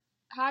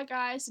Hi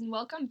guys, and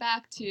welcome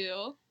back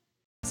to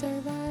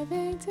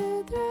Surviving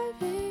to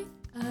Thriving,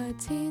 a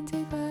teen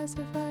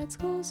declassified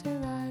school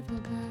survival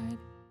guide.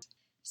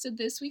 So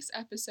this week's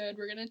episode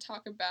we're going to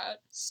talk about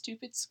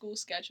stupid school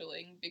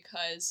scheduling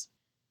because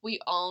we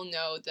all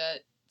know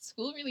that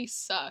school really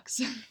sucks.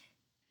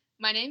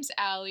 My name's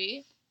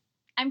Allie.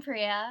 I'm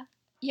Priya.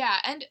 Yeah,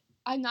 and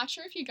I'm not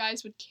sure if you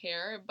guys would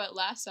care, but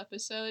last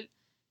episode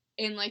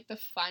in the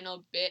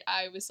final bit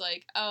I was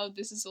like, "Oh,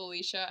 this is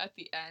Alicia" at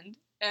the end.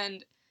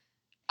 And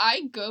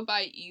I go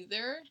by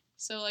either,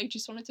 so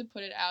just wanted to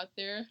put it out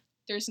there.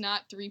 There's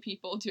not three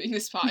people doing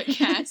this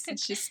podcast.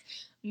 It's just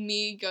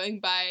me going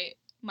by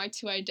my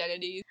two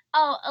identities.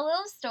 Oh, a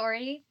little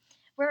story.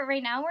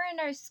 Right now we're in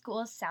our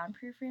school's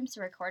soundproof rooms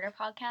to record our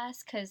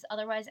podcast because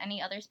otherwise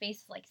any other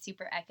space is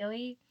super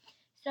echoey.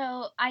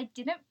 So I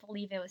didn't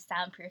believe it was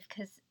soundproof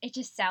because it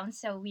just sounds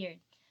so weird.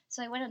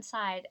 So I went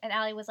outside and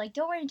Allie was like,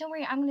 don't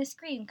worry, I'm going to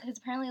scream because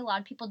apparently a lot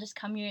of people just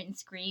come here and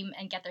scream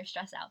and get their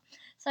stress out.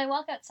 So I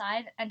walk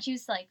outside and she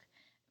was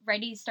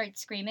ready to start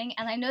screaming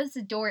and I noticed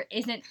the door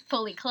isn't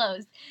fully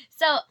closed.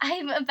 So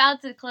I'm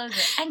about to close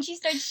it and she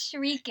starts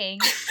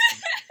shrieking. And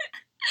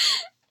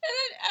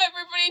then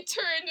everybody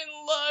turned and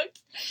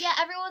looked. Yeah,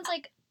 everyone's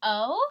like,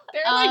 oh?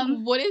 They're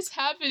what is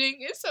happening?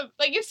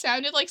 It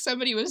sounded like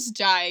somebody was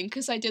dying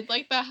because I did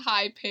the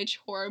high-pitched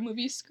horror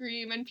movie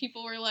scream and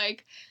people were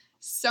like,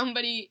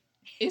 something's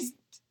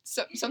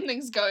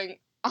going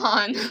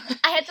on.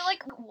 I had to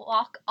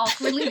walk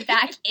awkwardly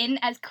back in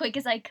as quick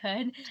as I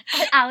could.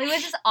 And Allie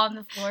was just on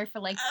the floor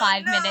for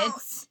 5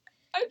 minutes.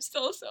 I'm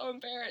still so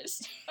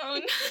embarrassed. Oh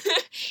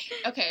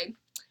no. Okay.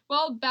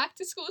 Well, back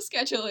to school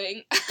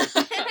scheduling.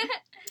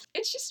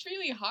 It's just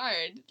really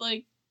hard.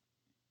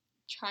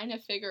 Trying to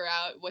figure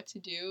out what to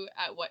do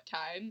at what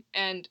time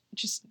and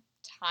just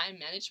time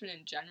management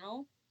in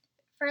general.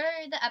 For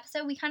the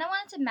episode, we kind of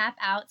wanted to map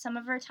out some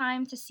of our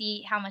time to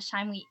see how much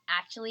time we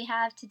actually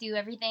have to do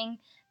everything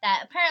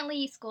that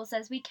apparently school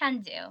says we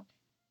can do.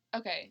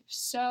 Okay,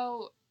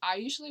 so I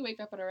usually wake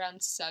up at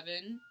around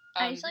 7.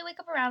 I usually wake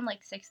up around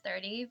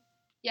 6:30.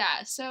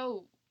 Yeah,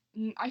 so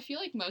I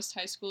feel like most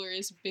high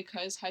schoolers,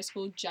 because high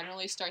school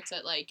generally starts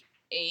at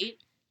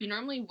 8, you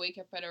normally wake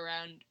up at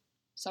around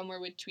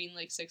somewhere between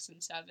 6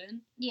 and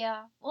 7.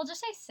 Yeah, we'll just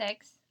say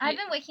 6. I've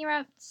been waking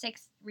around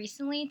 6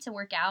 recently to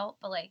work out,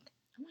 but oh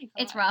my God.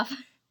 It's rough.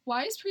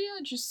 Why is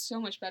Priya just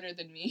so much better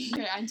than me?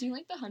 Okay, I'm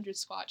doing the 100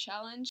 squat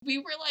challenge. We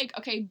were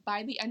okay,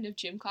 by the end of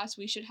gym class,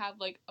 we should have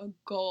a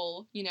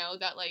goal,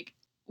 that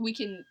we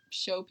can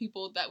show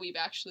people that we've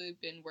actually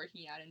been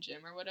working out in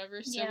gym or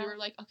whatever. So we were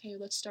like, okay,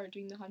 let's start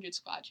doing the 100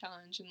 squat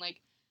challenge and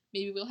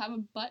maybe we'll have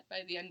a butt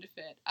by the end of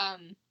it.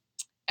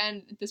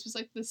 And this was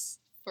this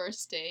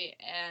first day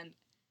and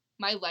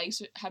my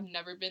legs have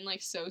never been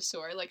so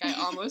sore. I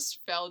almost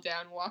fell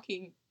down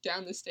walking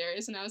down the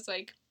stairs and I was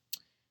like,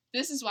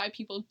 this is why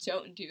people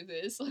don't do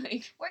this.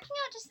 Working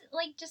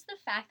out, just the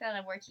fact that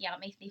I'm working out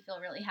makes me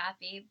feel really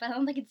happy, but I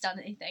don't think it's done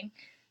anything.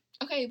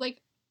 Okay,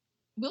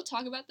 we'll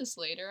talk about this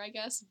later, I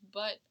guess,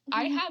 but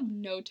I have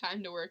no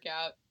time to work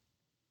out.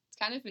 It's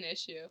kind of an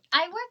issue.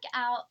 I work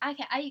out.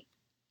 Okay,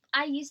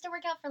 I used to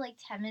work out for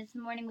 10 minutes in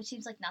the morning, which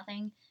seems like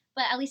nothing,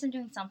 but at least I'm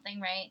doing something,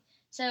 right?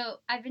 So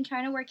I've been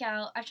trying to work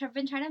out. I've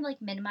been trying to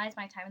minimize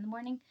my time in the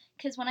morning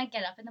because when I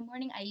get up in the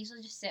morning, I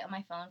usually just sit on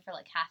my phone for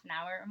half an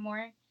hour or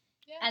more.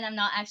 Yeah. And I'm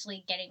not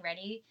actually getting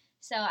ready.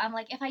 So I'm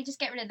like, if I just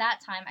get rid of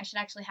that time, I should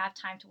actually have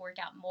time to work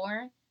out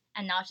more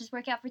and not just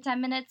work out for 10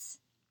 minutes.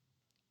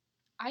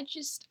 I've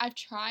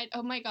tried.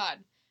 Oh my God.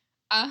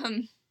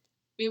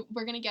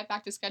 We're going to get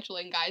back to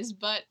scheduling, guys,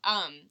 but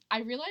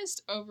I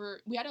realized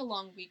we had a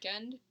long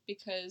weekend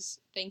because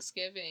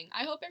Thanksgiving.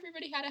 I hope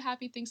everybody had a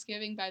happy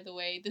Thanksgiving, by the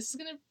way. This is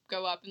going to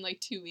go up in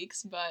 2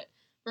 weeks, but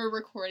we're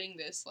recording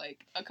this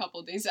a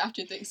couple days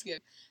after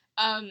Thanksgiving.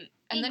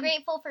 Be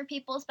grateful for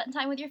people, spend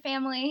time with your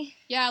family.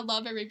 Yeah,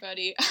 love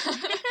everybody.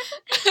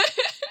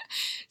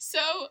 So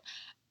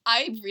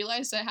I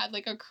realized I had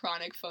a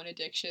chronic phone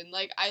addiction.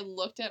 I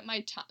looked at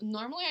my time.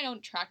 Normally I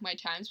don't track my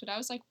times, but I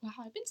was like, wow,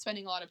 I've been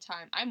spending a lot of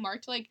time. I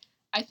marked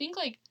I think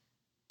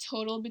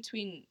total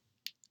between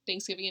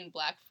Thanksgiving and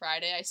Black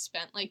Friday, I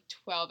spent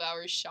 12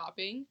 hours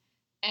shopping.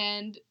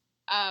 And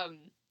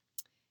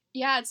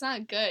yeah, it's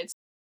not good.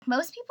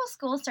 Most people's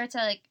school starts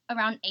at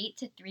around 8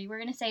 to 3, we're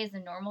going to say, is the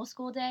normal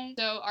school day.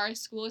 So our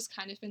school is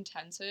kind of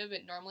intensive.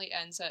 It normally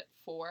ends at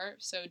 4,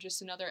 so just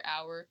another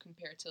hour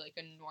compared to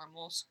a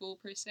normal school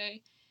per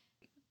se.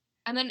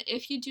 And then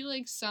if you do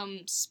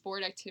some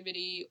sport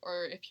activity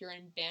or if you're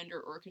in band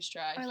or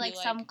orchestra, or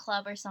some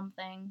club or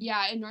something.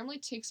 Yeah, it normally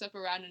takes up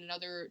around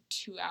another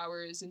 2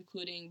 hours,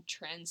 including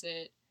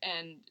transit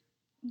and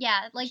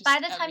yeah,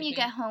 by the time you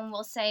get home,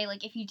 we'll say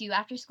if you do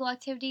after school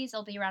activities,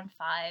 it'll be around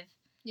 5.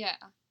 Yeah.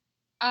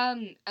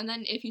 And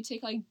then if you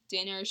take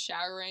dinner,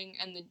 showering,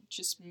 and the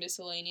just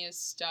miscellaneous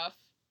stuff,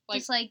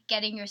 just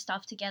getting your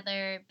stuff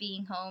together,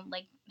 being home,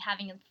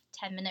 having a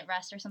 10-minute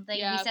rest or something.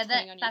 Yeah, we said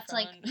that's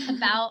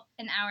about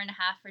an hour and a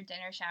half for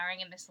dinner, showering,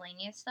 and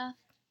miscellaneous stuff.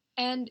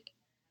 And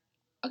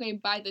okay,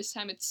 by this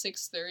time it's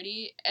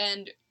 6:30,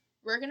 and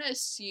we're gonna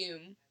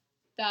assume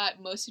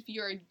that most of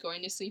you are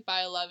going to sleep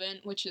by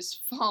 11, which is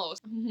false.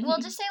 Well,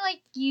 just say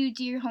like you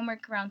do your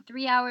homework around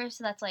 3 hours,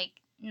 so that's like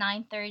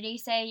 9:30.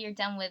 Say you're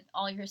done with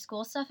all your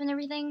school stuff and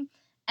everything,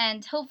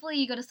 and hopefully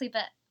you go to sleep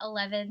at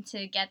 11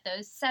 to get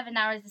those 7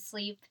 hours of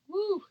sleep.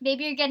 Woo.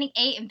 Maybe you're getting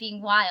 8 and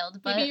being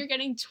wild, but Maybe you're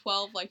getting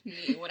 12 like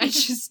me when I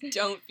just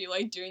don't feel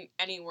like doing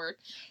any work.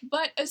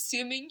 But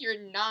assuming you're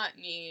not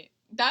me,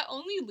 that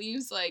only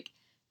leaves like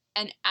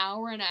an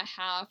hour and a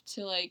half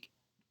to like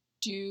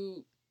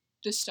do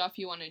the stuff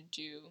you want to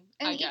do.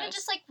 and I even guess.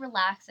 just like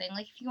relaxing.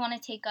 Like if you want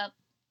to take up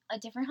a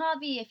different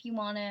hobby, if you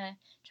want to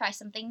try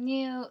something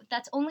new,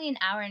 that's only an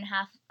hour and a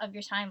half of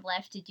your time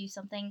left to do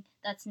something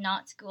that's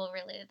not school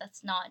related.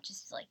 That's not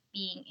just like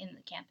being in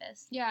the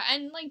campus. Yeah,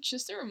 and like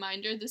just a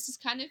reminder, this is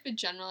kind of a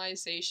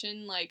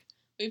generalization. Like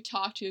we've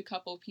talked to a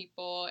couple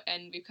people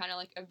and we've kind of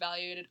like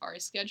evaluated our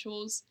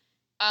schedules.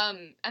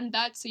 And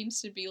that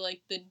seems to be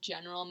like the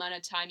general amount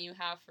of time you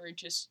have for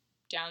just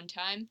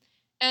downtime.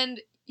 And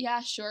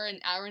yeah, sure, an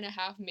hour and a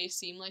half may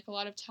seem like a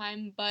lot of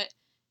time, but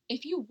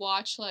if you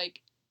watch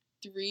like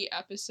 3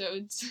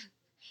 episodes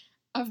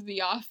of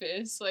The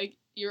Office, like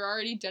you're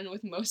already done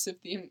with most of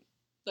the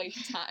like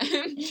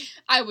time.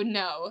 I would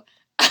know.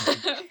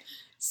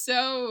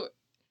 So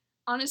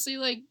honestly,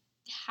 like,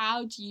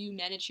 how do you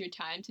manage your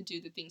time to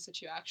do the things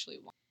that you actually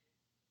want?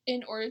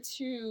 In order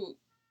to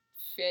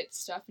fit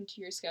stuff into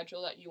your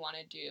schedule that you want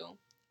to do,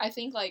 I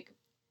think like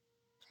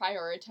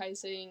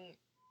prioritizing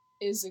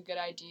is a good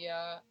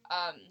idea.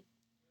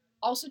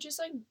 Also just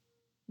like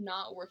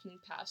not working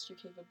past your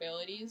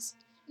capabilities.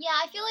 Yeah,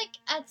 I feel like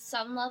at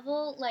some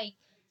level, like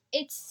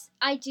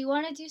I do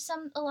want to do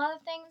a lot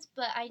of things,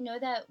 but I know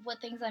that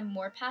what things I'm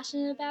more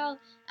passionate about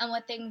and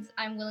what things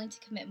I'm willing to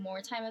commit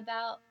more time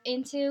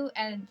into,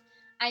 and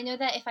I know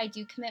that if I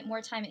do commit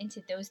more time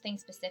into those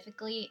things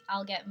specifically,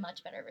 I'll get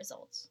much better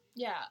results.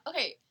 Yeah.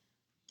 Okay.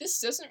 This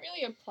doesn't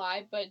really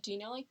apply, but do you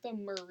know like the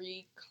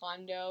Marie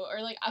Kondo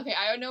or like okay,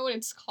 I don't know what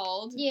it's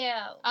called.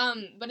 Yeah.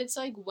 But it's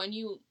like when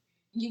you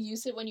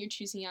use it when you're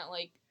choosing out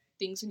like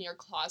things in your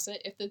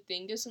closet. If the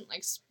thing doesn't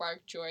like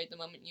spark joy the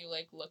moment you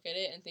like look at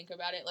it and think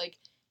about it, like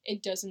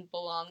it doesn't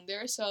belong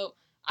there. So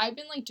I've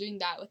been like doing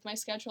that with my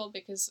schedule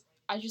because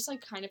I just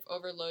like kind of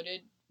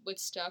overloaded with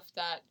stuff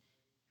that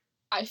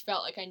I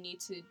felt like I need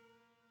to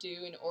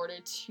do in order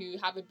to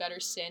have a better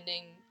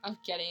standing of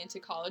getting into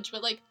college.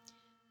 But like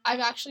I've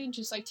actually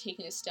just like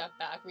taken a step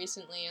back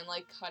recently and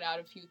like cut out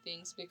a few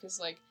things because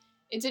like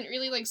it didn't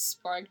really like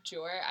spark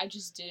joy. I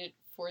just did it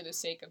for the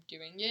sake of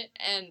doing it.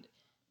 And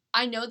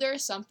I know there are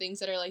some things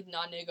that are like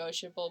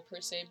non-negotiable per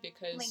se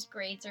because Like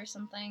grades or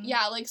something.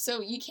 yeah, like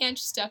so you can't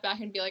just step back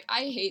and be like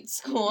I hate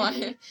school.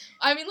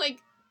 I mean like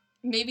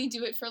maybe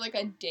do it for like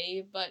a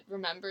day, but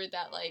remember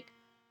that like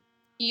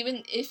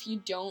even if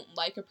you don't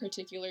like a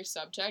particular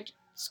subject,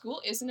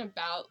 school isn't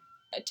about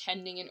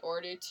attending in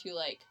order to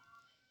like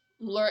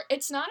learn.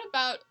 It's not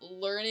about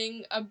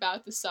learning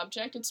about the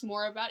subject. It's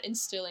more about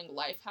instilling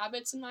life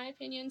habits, in my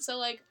opinion. So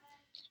like,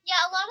 Yeah,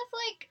 a lot of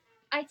like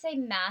I'd say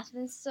math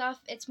and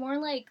stuff. It's more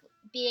like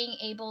being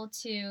able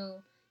to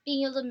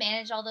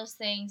manage all those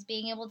things,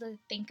 being able to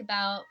think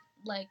about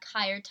like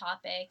higher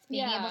topics,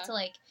 being able Yeah. to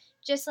like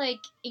just like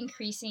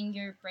increasing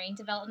your brain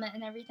development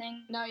and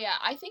everything. no, yeah,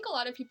 I think a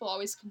lot of people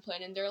always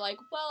complain and they're like,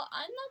 well,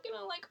 I'm not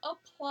gonna like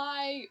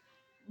apply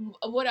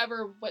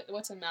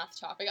what's a math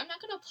topic. I'm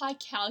not gonna apply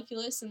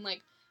calculus in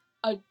like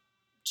a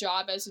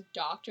job as a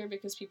doctor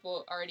because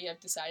people already have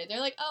decided they're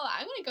like, oh,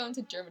 I'm gonna go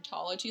into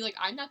dermatology. Like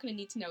I'm not gonna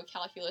need to know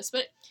calculus,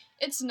 but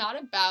it's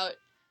not about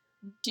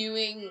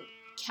doing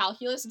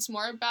calculus. It's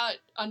more about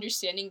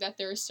understanding that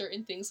there are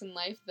certain things in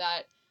life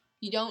that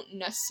you don't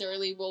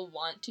necessarily will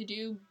want to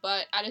do,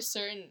 but at a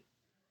certain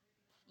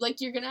like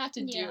you're gonna have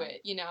to do Yeah.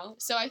 it, you know?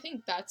 So I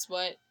think that's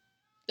what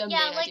the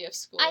Yeah, main like, idea of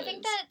school I is.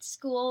 think that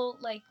school,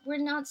 like, we're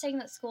not saying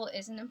that school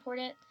isn't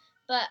important,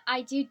 but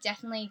I do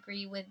definitely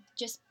agree with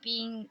just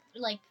being,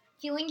 like,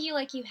 feeling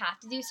like you have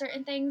to do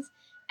certain things,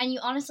 and you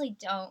honestly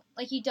don't.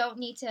 Like, you don't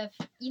need to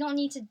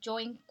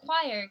join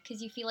choir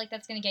because you feel like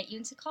that's going to get you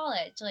into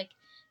college. Like,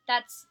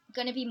 that's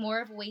going to be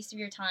more of a waste of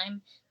your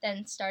time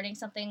than starting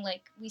something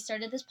like we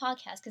started this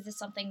podcast because it's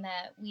something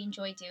that we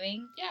enjoy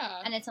doing.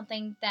 Yeah. And it's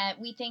something that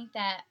we think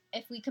that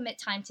if we commit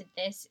time to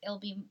this, it'll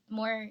be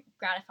more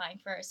gratifying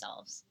for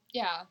ourselves.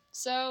 Yeah.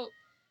 So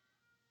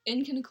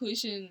in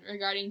conclusion,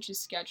 regarding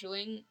just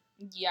scheduling,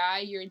 yeah,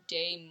 your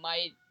day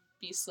might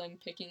be slim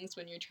pickings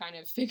when you're trying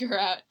to figure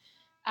out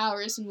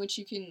hours in which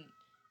you can,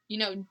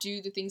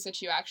 do the things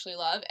that you actually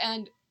love.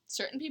 And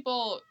certain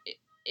people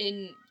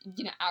in,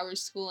 our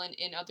school and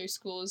in other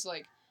schools,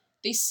 like,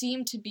 they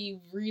seem to be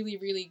really,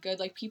 really good.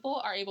 Like, people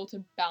are able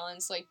to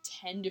balance, like,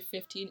 10 to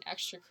 15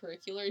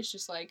 extracurriculars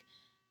just, like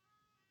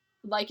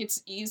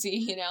it's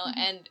easy, Mhm.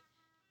 And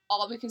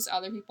all because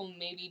other people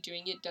may be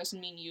doing it doesn't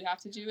mean you have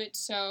to do it.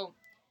 So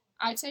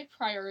I'd say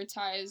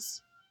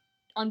prioritize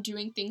on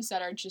doing things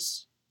that are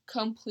just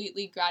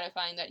completely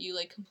gratifying, that you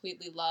like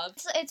completely love.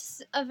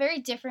 It's a very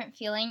different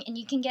feeling, and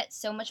you can get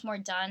so much more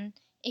done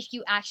if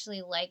you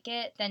actually like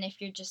it than if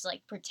you're just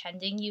like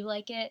pretending you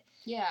like it.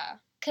 Yeah.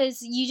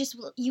 because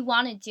you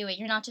want to do it.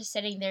 You're not just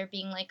sitting there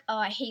being like, oh,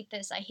 I hate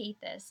this, like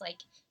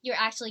you're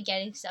actually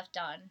getting stuff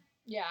done.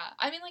 Yeah,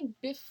 I mean, like,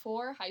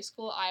 before high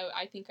school,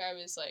 I think I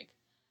was, like,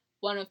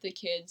 one of the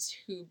kids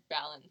who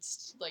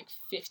balanced, like,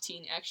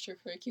 15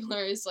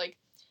 extracurriculars, like,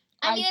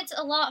 I mean, it's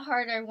a lot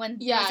harder when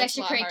Yeah, those it's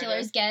a lot harder.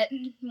 extracurriculars get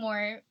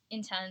more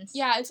intense.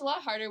 Yeah, it's a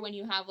lot harder when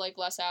you have, like,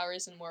 less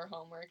hours and more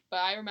homework, but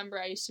I remember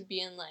I used to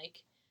be in, like,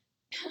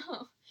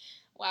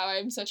 wow,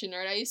 I'm such a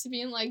nerd, I used to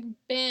be in, like,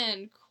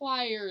 band,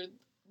 choir,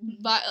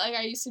 but, like,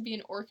 I used to be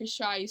in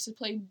orchestra, I used to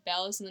play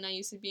bells, and then I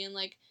used to be in,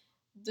 like,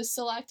 the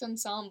select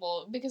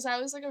ensemble, because I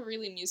was, like, a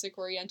really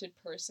music-oriented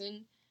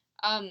person,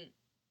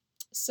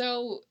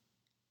 so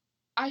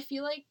I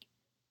feel like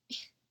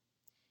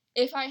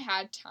if I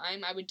had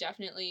time, I would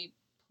definitely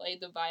play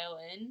the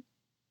violin,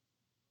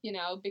 you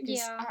know, because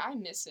Yeah. I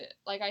miss it.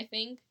 Like, I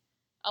think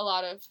a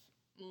lot of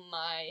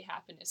my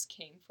happiness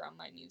came from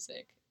my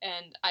music,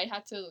 and I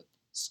had to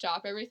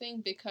stop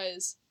everything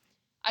because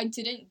I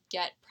didn't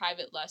get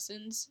private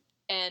lessons,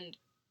 and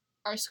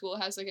our school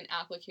has, like, not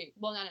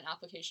an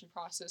application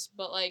process,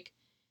 but, like,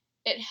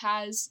 it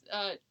has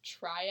a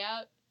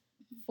tryout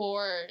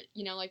for,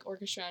 you know, like,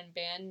 orchestra and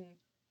band and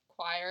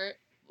choir.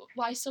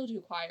 Well, I still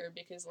do choir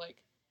because,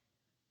 like,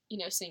 you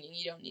know, singing,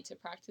 you don't need to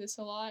practice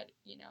a lot,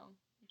 you know.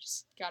 You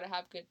just gotta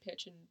have good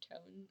pitch and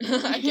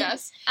tone, I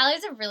guess.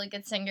 Allie's a really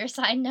good singer,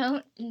 side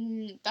note.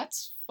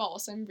 That's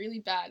false. I'm really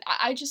bad.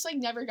 I just, like,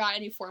 never got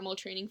any formal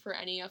training for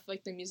any of,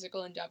 like, the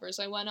musical endeavors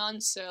I went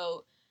on,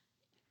 so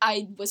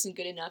I wasn't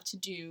good enough to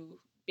do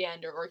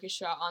band or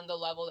orchestra on the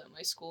level that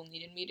my school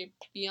needed me to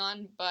be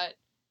on, but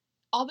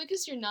all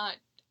because you're not...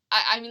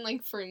 I mean,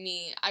 like, for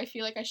me, I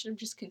feel like I should have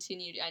just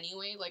continued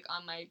anyway, like,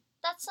 on my...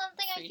 That's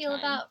something I free feel time.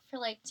 about for,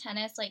 like,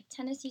 tennis. Like,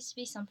 tennis used to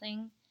be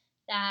something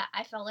that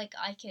I felt like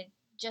I could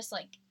just,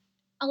 like,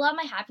 a lot of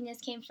my happiness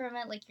came from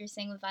it, like you're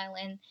saying with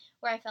violin,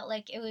 where I felt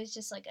like it was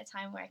just, like, a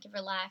time where I could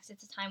relax.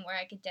 It's a time where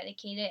I could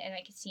dedicate it and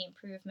I could see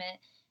improvement,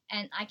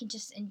 and I could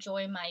just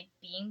enjoy my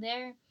being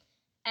there.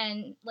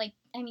 And, like,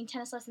 I mean,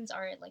 tennis lessons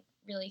are, like,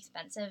 really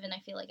expensive, and I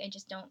feel like I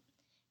just don't,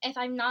 if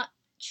I'm not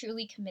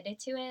truly committed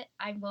to it,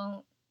 I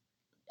won't,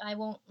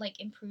 like,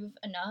 improve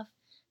enough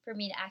for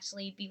me to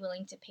actually be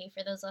willing to pay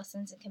for those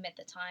lessons and commit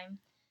the time.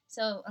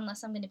 So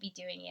unless I'm going to be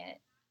doing it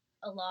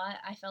a lot,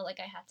 I felt like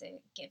I had to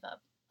give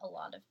up a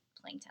lot of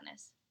playing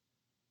tennis.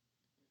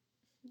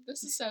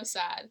 This is so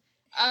sad.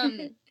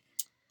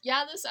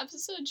 Yeah, this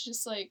episode's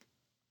just, like,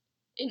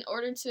 in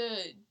order to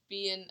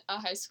be in a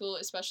high school,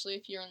 especially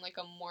if you're in, like,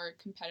 a more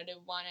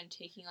competitive one and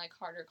taking, like,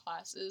 harder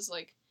classes,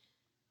 like,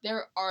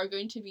 there are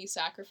going to be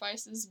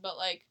sacrifices, but,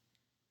 like,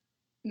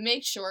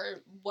 make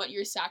sure what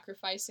you're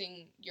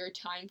sacrificing your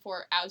time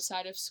for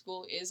outside of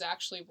school is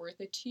actually worth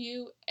it to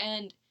you,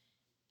 and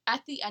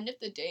at the end of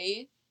the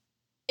day,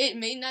 it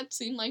may not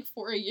seem like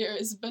 4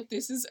 years, but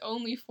this is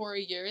only 4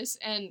 years,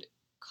 and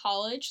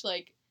college,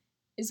 like,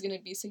 is gonna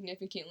be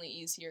significantly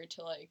easier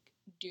to, like,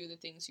 do the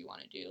things you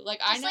want to do. Like,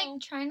 Just, I know...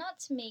 like, try not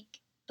to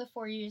make the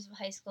 4 years of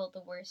high school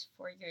the worst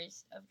 4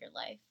 years of your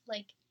life.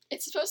 Like,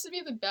 it's supposed to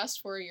be the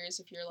best 4 years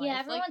of your life. yeah,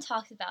 everyone like,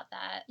 talks about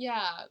that.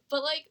 Yeah,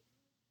 but, like,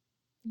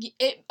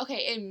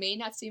 it may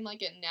not seem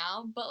like it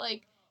now, but,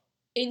 like,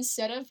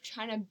 instead of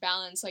trying to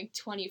balance, like,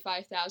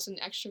 25,000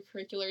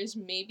 extracurriculars,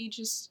 maybe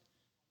just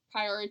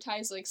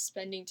prioritize, like,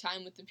 spending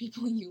time with the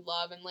people you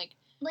love and, like,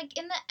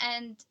 in the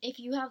end, if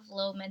you have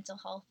low mental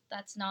health,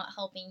 that's not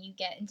helping you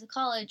get into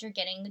college or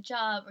getting a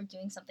job or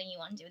doing something you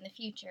want to do in the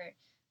future.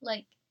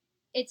 Like,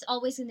 it's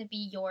always going to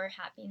be your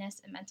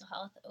happiness and mental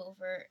health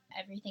over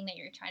everything that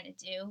you're trying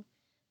to do.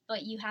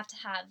 But you have to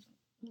have,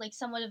 like,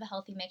 somewhat of a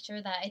healthy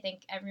mixture that I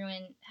think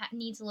everyone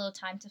needs a little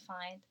time to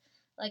find.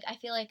 Like, I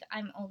feel like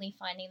I'm only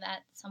finding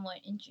that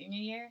somewhat in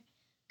junior year,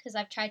 because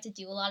I've tried to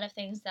do a lot of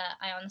things that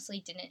I honestly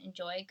didn't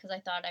enjoy because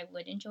I thought I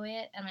would enjoy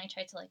it, and I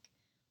tried to, like,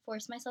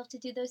 force myself to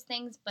do those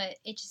things, but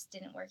it just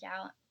didn't work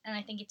out. And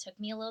I think it took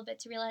me a little bit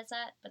to realize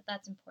that, but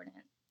that's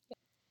important.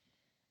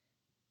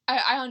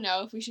 I don't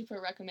know if we should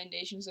put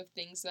recommendations of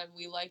things that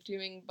we like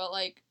doing, but,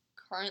 like,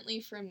 currently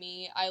for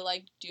me, I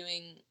like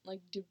doing,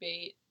 like,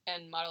 debate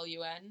and Model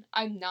UN.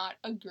 I'm not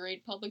a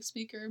great public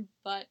speaker,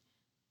 but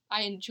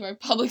I enjoy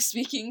public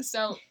speaking,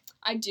 so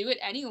I do it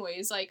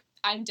anyways. Like,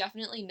 I'm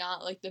definitely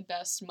not, like, the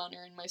best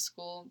munner in my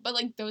school, but,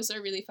 like, those are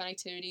really fun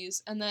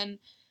activities. And then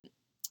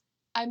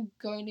I'm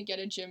going to get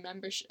a gym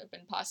membership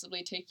and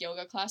possibly take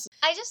yoga classes.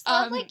 I just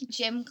love, like,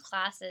 gym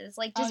classes.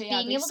 Like, just being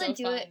they're able to so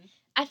do fun. it.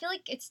 I feel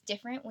like it's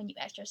different when you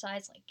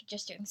exercise, like,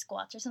 just doing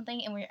squats or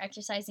something, and when you're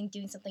exercising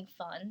doing something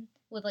fun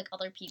with, like,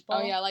 other people.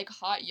 Oh, yeah, like,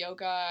 hot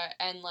yoga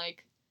and,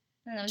 like,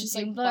 I don't know, just,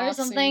 Zumba like, or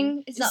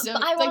something. It's not, So,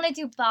 but I like, want to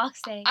do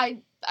boxing.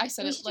 I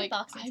said We it, should do like,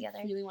 boxing I together.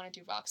 really want to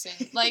do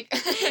boxing. Like,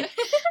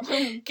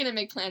 I'm gonna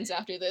make plans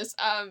after this.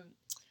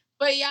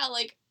 But yeah,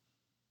 like,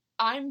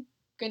 I'm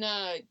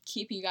gonna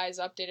keep you guys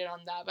updated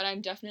on that, but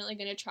I'm definitely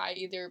gonna try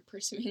either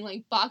pursuing,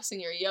 like,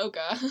 boxing or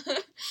yoga.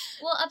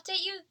 We'll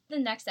update you the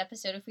next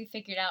episode if we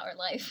figured out our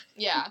life.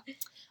 Yeah.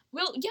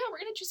 Well, yeah, we're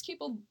gonna just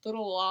keep a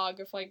little log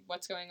of, like,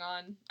 what's going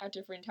on at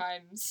different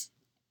times.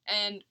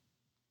 And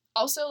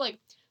also, like,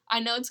 I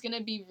know it's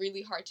gonna be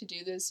really hard to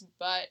do this,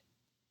 but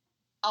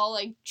I'll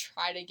like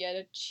try to get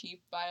a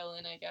cheap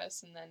violin, I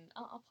guess, and then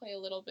I'll play a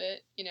little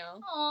bit, you know.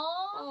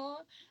 Aww. Aw,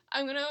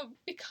 I'm gonna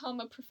become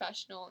a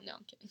professional. No,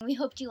 I'm kidding. We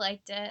hoped you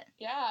liked it.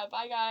 Yeah,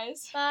 bye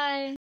guys.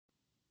 Bye.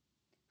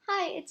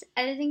 Hi, it's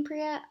Editing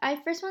Priya. I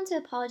first want to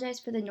apologize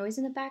for the noise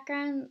in the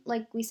background.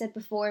 Like we said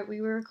before,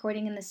 we were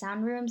recording in the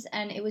sound rooms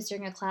and it was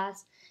during a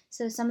class,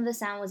 so some of the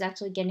sound was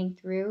actually getting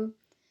through.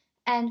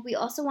 And we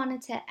also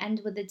wanted to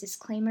end with a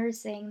disclaimer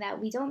saying that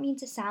we don't mean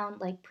to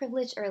sound like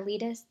privileged or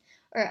elitist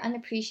or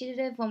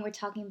unappreciative when we're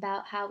talking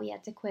about how we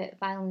had to quit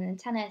violin and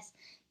tennis,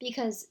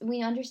 because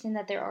we understand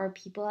that there are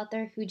people out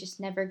there who just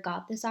never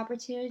got this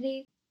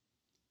opportunity.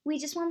 We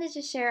just wanted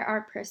to share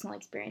our personal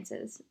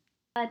experiences.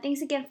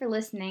 Thanks again for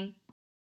listening.